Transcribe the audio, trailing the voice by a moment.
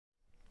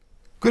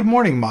Good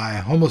morning, my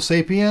Homo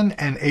sapien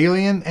and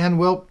alien and,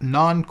 well,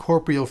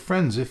 non-corporeal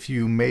friends, if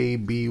you may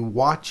be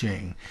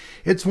watching.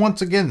 It's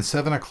once again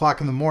 7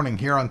 o'clock in the morning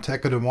here on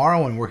Tech of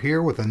Tomorrow, and we're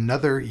here with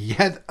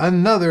yet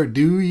another,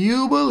 do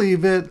you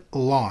believe it,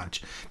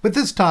 launch. But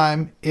this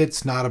time,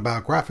 it's not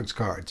about graphics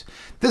cards.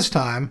 This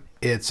time,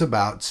 it's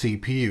about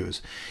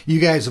CPUs. You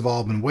guys have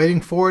all been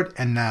waiting for it,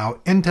 and now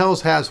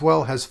Intel's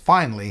Haswell has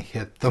finally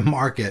hit the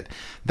market.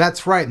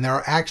 That's right, and there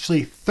are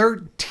actually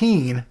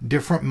 13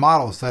 different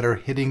models that are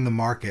hitting the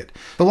market.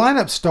 The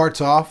lineup starts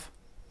off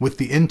with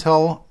the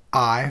Intel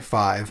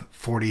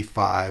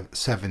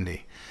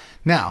i7-4770.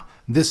 Now,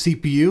 this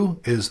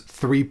CPU is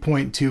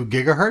 3.2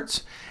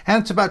 gigahertz,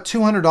 and it's about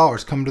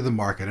 $200 coming to the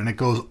market, and it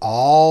goes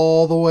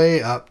all the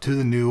way up to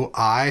the new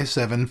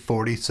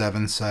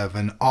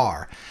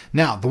i7-4770R.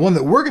 Now, the one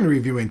that we're going to be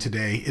reviewing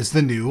today is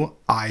the new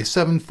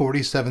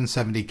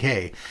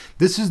i7-4770K.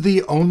 This is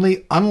the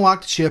only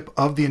unlocked chip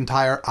of the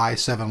entire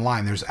i7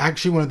 line. There's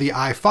actually one of the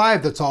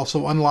i5 that's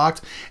also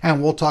unlocked,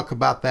 and we'll talk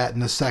about that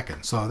in a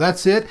second. So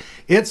that's it.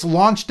 It's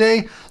launch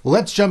day.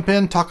 Let's jump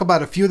in, talk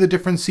about a few of the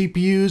different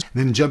CPUs,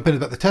 then jump into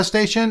the test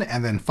station,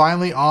 and then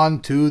finally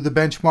on to the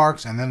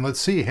benchmarks, and then let's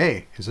see,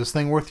 hey, is this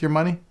thing worth your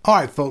money? All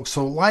right, folks,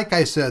 so like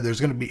I said, there's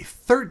going to be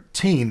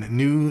 13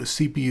 new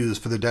CPUs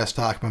for the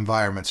desktop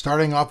environment,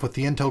 starting off with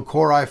the Intel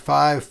Core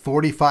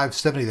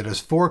i5-4570 that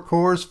has 4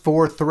 cores,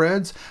 4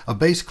 threads, a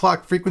base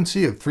clock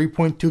frequency of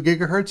 3.2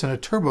 gigahertz, and a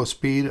turbo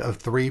speed of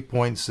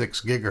 3.6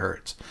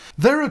 gigahertz.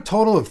 There are a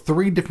total of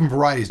 3 different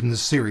varieties in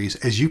this series,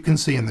 as you can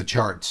see in the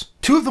charts.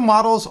 2 of the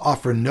models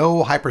offer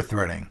no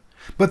hyperthreading,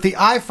 but the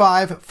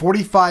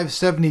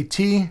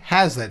i5-4570T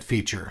has that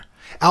feature.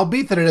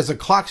 Albeit that it has a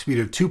clock speed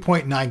of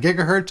 2.9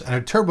 gigahertz and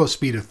a turbo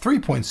speed of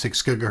 3.6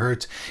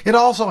 gigahertz, it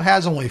also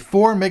has only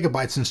 4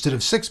 megabytes instead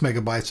of 6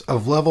 megabytes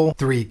of level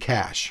 3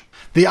 cache.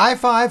 The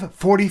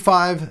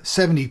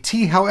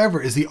i5-4570T,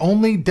 however, is the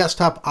only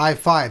desktop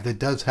i5 that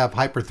does have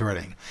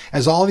hyperthreading,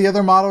 as all the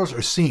other models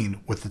are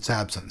seen with its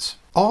absence.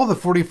 All the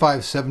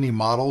 4570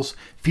 models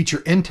feature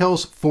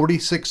Intel's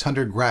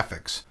 4600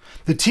 graphics.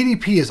 The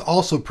TDP is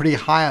also pretty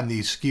high on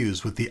these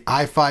SKUs, with the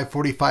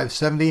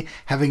i5-4570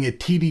 having a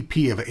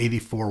TDP of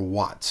 84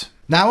 watts.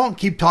 Now, I won't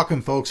keep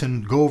talking, folks,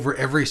 and go over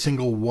every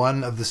single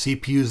one of the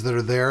CPUs that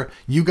are there.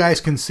 You guys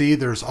can see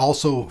there's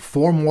also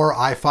 4 more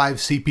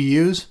i5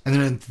 CPUs, and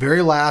then at the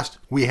very last,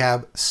 we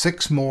have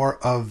 6 more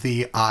of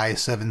the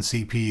i7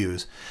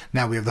 CPUs.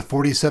 Now, we have the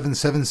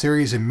 4770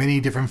 series in many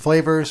different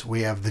flavors.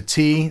 We have the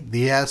T,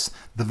 the S,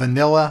 the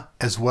vanilla,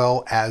 as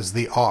well as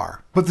the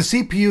R. But the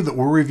CPU that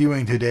we're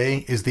reviewing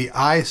today is the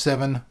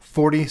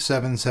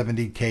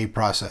i7-4770K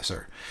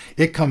processor.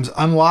 It comes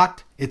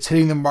unlocked. It's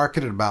hitting the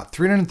market at about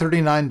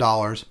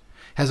 $339,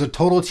 has a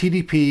total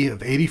TDP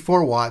of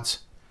 84 watts,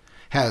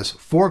 has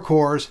 4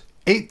 cores,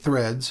 8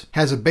 threads,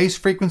 has a base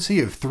frequency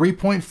of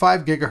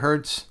 3.5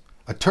 gigahertz,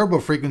 a turbo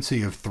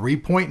frequency of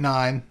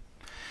 3.9.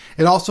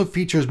 It also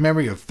features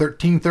memory of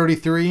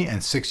 1333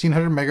 and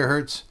 1600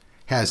 megahertz,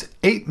 has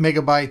 8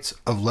 megabytes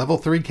of level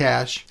 3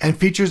 cache, and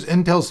features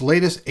Intel's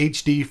latest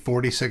HD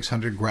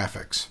 4600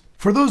 graphics.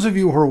 For those of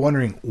you who are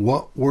wondering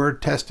what we're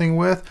testing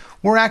with,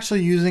 we're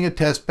actually using a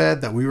test bed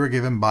that we were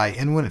given by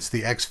Inwin. It's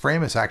the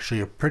X-Frame. It's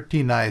actually a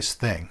pretty nice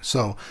thing.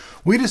 So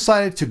we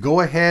decided to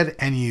go ahead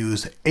and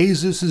use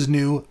ASUS's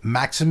new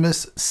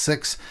Maximus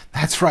 6.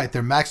 That's right,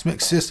 their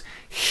Maximus 6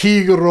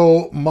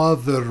 Hero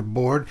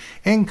motherboard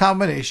in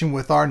combination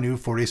with our new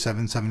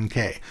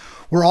 4770K.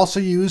 We're also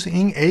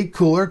using a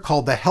cooler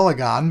called the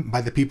Heligon by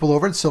the people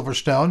over at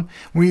Silverstone.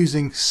 We're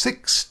using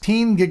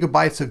 16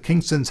 gigabytes of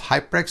Kingston's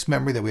HyperX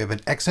memory that we have an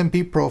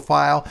XMP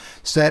profile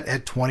set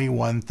at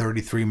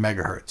 2133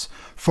 megahertz.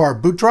 For our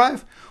boot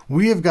drive,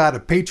 we have got a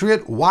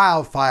Patriot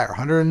Wildfire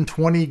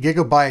 120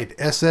 gigabyte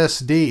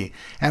SSD.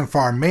 And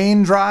for our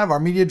main drive, our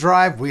media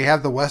drive, we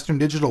have the Western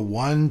Digital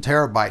 1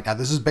 terabyte. Now,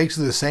 this is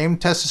basically the same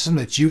test system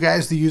that you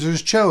guys, the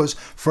users, chose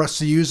for us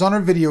to use on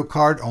our video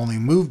card, only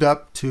moved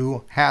up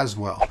to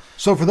Haswell.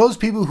 So for those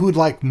people who would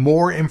like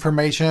more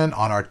information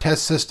on our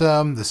test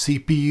system, the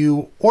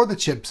CPU, or the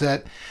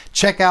chipset,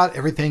 check out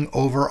everything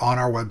over on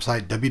our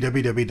website,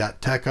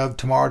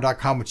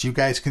 www.techoftomorrow.com, which you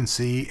guys can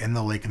see in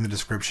the link in the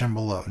description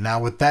below.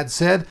 Now, with that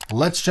said,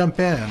 let's jump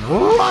in and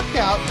rock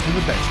out to the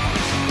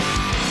benchmarks.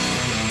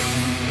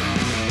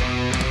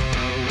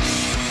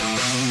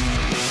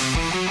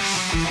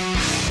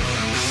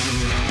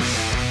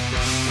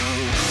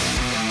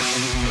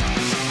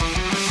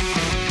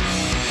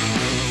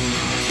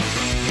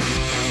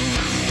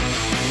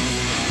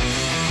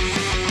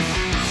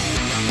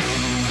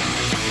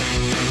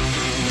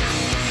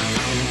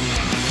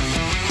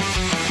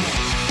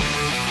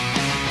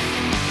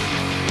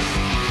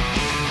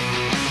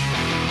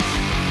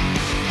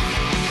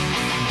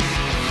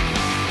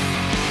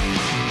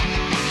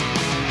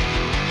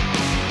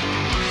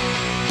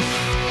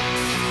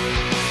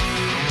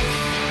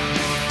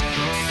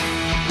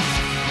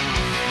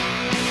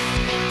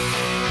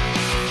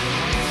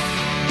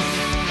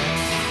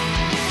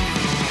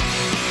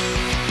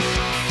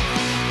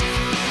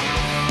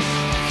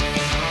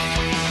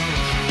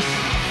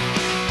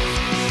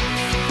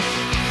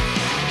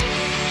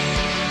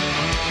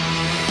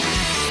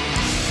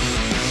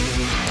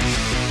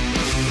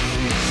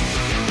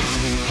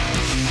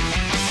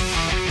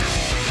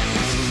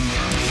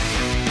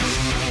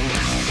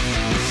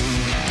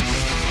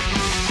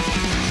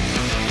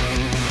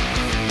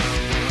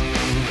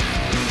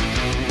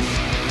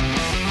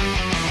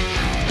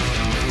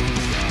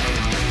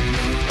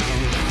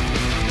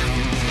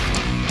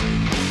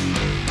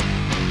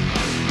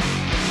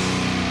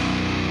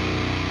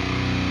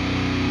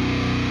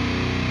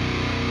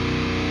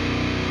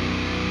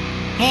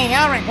 Hey,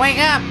 Ulrich, wake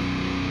up!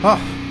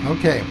 Oh,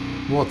 okay.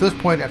 Well, at this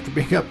point, after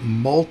being up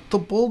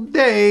multiple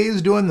days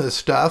doing this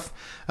stuff,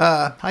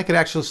 I could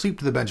actually sleep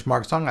to the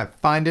benchmark song. I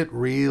find it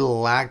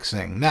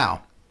relaxing.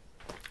 Now,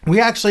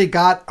 we actually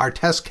got our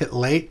test kit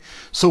late,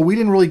 so we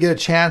didn't really get a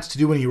chance to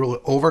do any really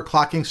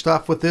overclocking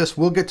stuff with this.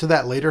 We'll get to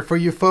that later for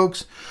you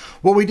folks.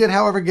 What we did,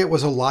 however, get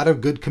was a lot of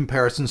good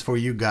comparisons for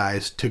you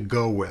guys to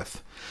go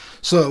with.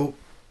 So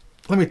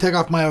let me take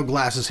off my old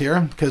glasses here,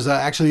 because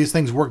actually these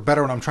things work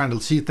better when I'm trying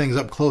to see things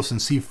up close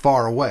and see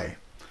far away.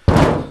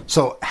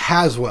 So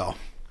Haswell.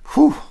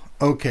 Whew,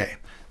 okay.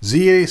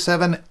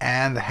 Z87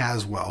 and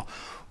Haswell.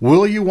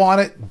 Will you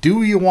want it?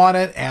 Do you want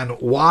it? And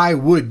why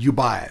would you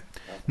buy it?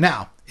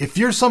 Now, if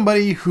you're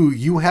somebody who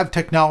you have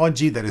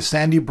technology that is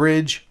Sandy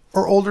Bridge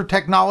or older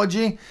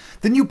technology,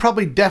 then you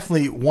probably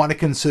definitely want to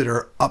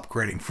consider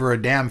upgrading for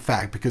a damn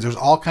fact, because there's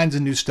all kinds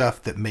of new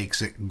stuff that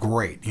makes it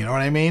great. You know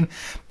what I mean?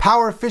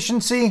 Power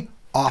efficiency,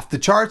 off the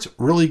charts,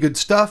 really good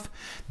stuff.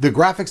 The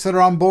graphics that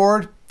are on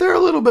board, they're a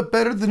little bit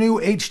better. The new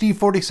HD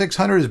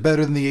 4600 is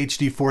better than the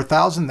HD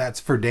 4000,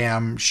 that's for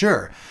damn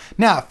sure.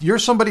 Now, if you're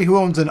somebody who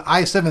owns an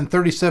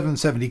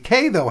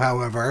i7-4770K though,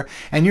 however,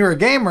 and you're a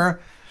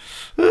gamer,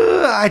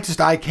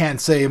 I can't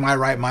say in my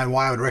right mind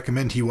why I would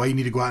recommend to you why you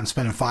need to go out and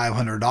spend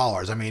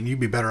 $500. I mean, you'd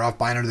be better off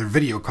buying another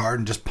video card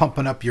and just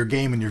pumping up your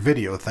game and your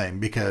video thing,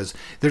 because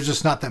there's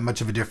just not that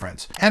much of a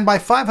difference. And by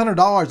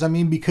 $500, I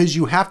mean because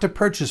you have to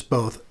purchase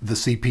both the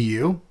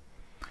CPU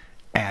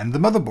and the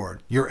motherboard.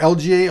 Your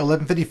LGA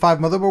 1155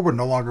 motherboard will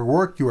no longer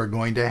work. You are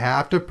going to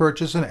have to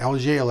purchase an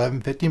LGA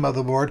 1150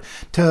 motherboard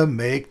to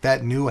make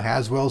that new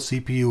Haswell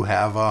CPU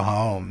have a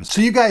home.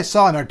 So you guys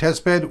saw in our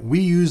test bed,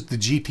 we used the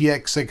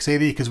GTX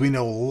 680 because we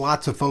know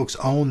lots of folks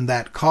own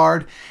that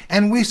card,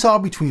 and we saw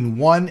between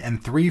 1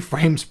 and 3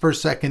 frames per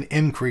second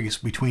increase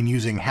between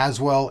using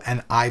Haswell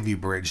and Ivy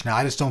Bridge. Now,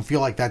 I just don't feel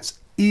like that's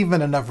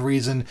even enough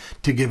reason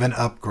to give an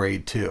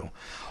upgrade to.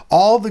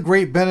 All the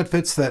great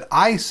benefits that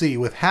I see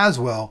with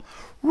Haswell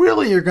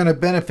really are going to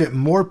benefit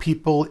more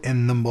people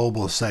in the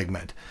mobile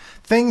segment.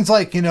 Things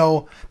like, you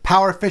know,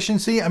 power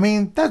efficiency, I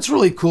mean, that's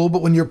really cool,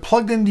 but when you're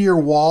plugged into your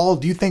wall,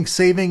 do you think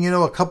saving, you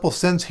know, a couple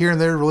cents here and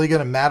there really going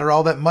to matter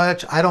all that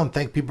much? I don't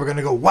think people are going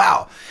to go,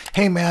 wow,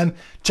 hey man,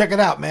 check it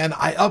out, man.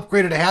 I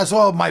upgraded to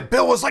Haswell. My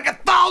bill was like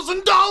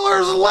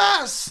 $1,000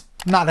 less.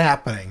 Not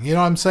happening, you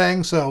know what I'm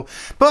saying? So,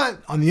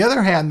 but on the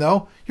other hand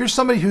though, you're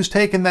somebody who's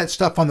taken that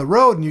stuff on the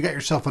road and you got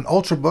yourself an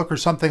Ultrabook or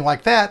something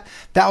like that,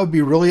 that would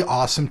be really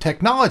awesome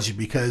technology,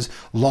 because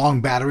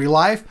long battery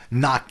life,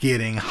 not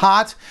getting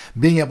hot,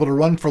 being able to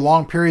run for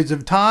long periods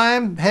of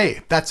time,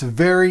 hey, that's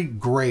very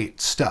great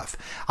stuff.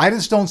 I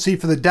just don't see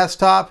for the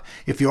desktop,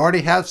 if you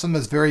already have something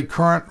that's very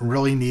current,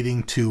 really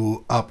needing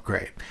to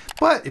upgrade.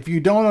 But if you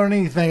don't own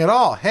anything at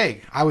all,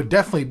 hey, I would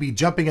definitely be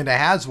jumping into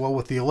Haswell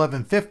with the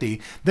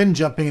 1150, then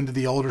jumping into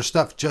the older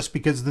stuff just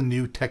because of the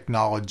new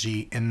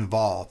technology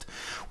involved.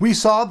 We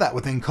saw that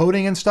with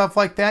encoding and stuff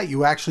like that,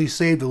 you actually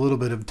saved a little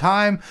bit of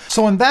time.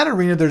 So in that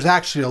arena, there's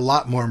actually a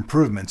lot more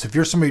improvements. If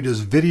you're somebody who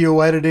does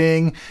video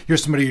editing, you're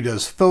somebody who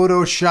does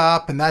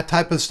Photoshop and that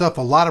type of stuff,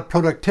 a lot of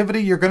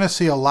productivity, you're going to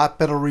see a lot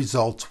better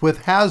results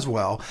with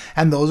Haswell.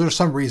 And those are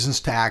some reasons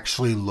to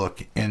actually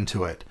look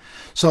into it.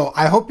 So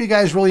I hope you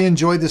guys really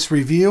enjoyed this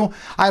review.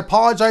 I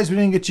apologize we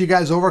didn't get you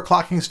guys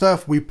overclocking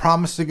stuff. We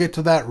promised to get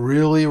to that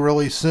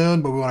really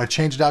soon, but we want to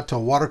change it out to a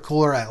water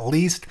cooler at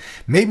least.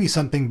 Maybe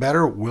something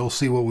better. We'll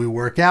see what we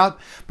work out.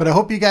 But I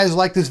hope you guys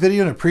like this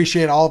video and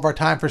appreciate all of our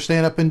time for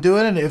staying up and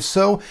doing it. And if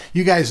so,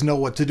 you guys know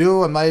what to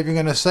do. I'm not even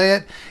going to say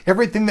it.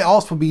 Everything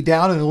else will be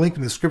down in the link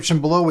in the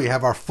description below. We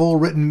have our full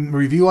written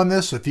review on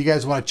this. So if you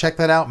guys want to check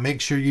that out, make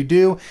sure you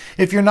do.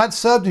 If you're not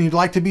subbed and you'd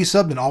like to be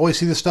subbed and always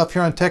see the stuff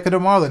here on Tech of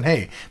Tomorrow, then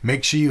hey,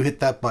 make sure you hit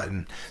that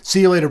button.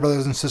 See you later,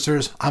 brothers and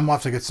sisters. I'm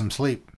off to get some sleep.